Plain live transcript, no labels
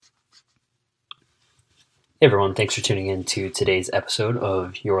Hey everyone, thanks for tuning in to today's episode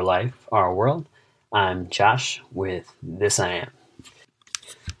of Your Life, Our World. I'm Josh with This I Am.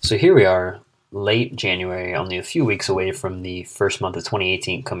 So here we are, late January, only a few weeks away from the first month of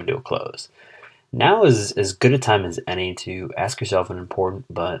 2018 coming to a close. Now is as good a time as any to ask yourself an important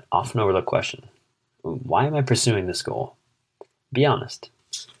but often overlooked question. Why am I pursuing this goal? Be honest.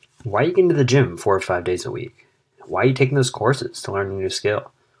 Why are you getting to the gym 4 or 5 days a week? Why are you taking those courses to learn a new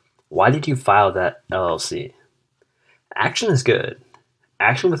skill? Why did you file that LLC? Action is good.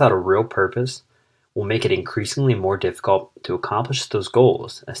 Action without a real purpose will make it increasingly more difficult to accomplish those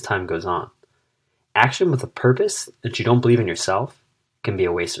goals as time goes on. Action with a purpose that you don't believe in yourself can be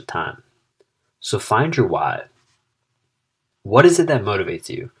a waste of time. So find your why. What is it that motivates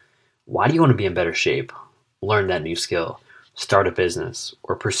you? Why do you want to be in better shape, learn that new skill, start a business,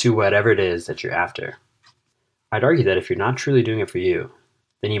 or pursue whatever it is that you're after? I'd argue that if you're not truly doing it for you,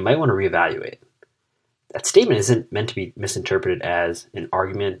 then you might want to reevaluate. That statement isn't meant to be misinterpreted as an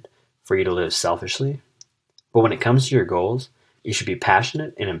argument for you to live selfishly. But when it comes to your goals, you should be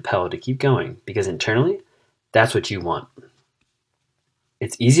passionate and impelled to keep going because internally, that's what you want.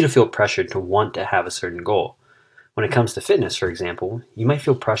 It's easy to feel pressured to want to have a certain goal. When it comes to fitness, for example, you might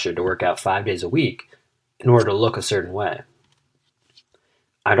feel pressured to work out 5 days a week in order to look a certain way.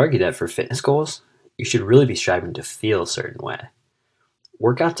 I'd argue that for fitness goals, you should really be striving to feel a certain way.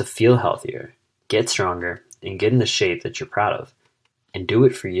 Work out to feel healthier, get stronger, and get in the shape that you're proud of, and do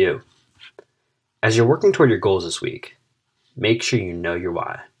it for you. As you're working toward your goals this week, make sure you know your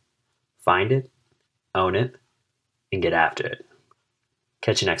why. Find it, own it, and get after it.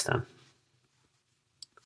 Catch you next time.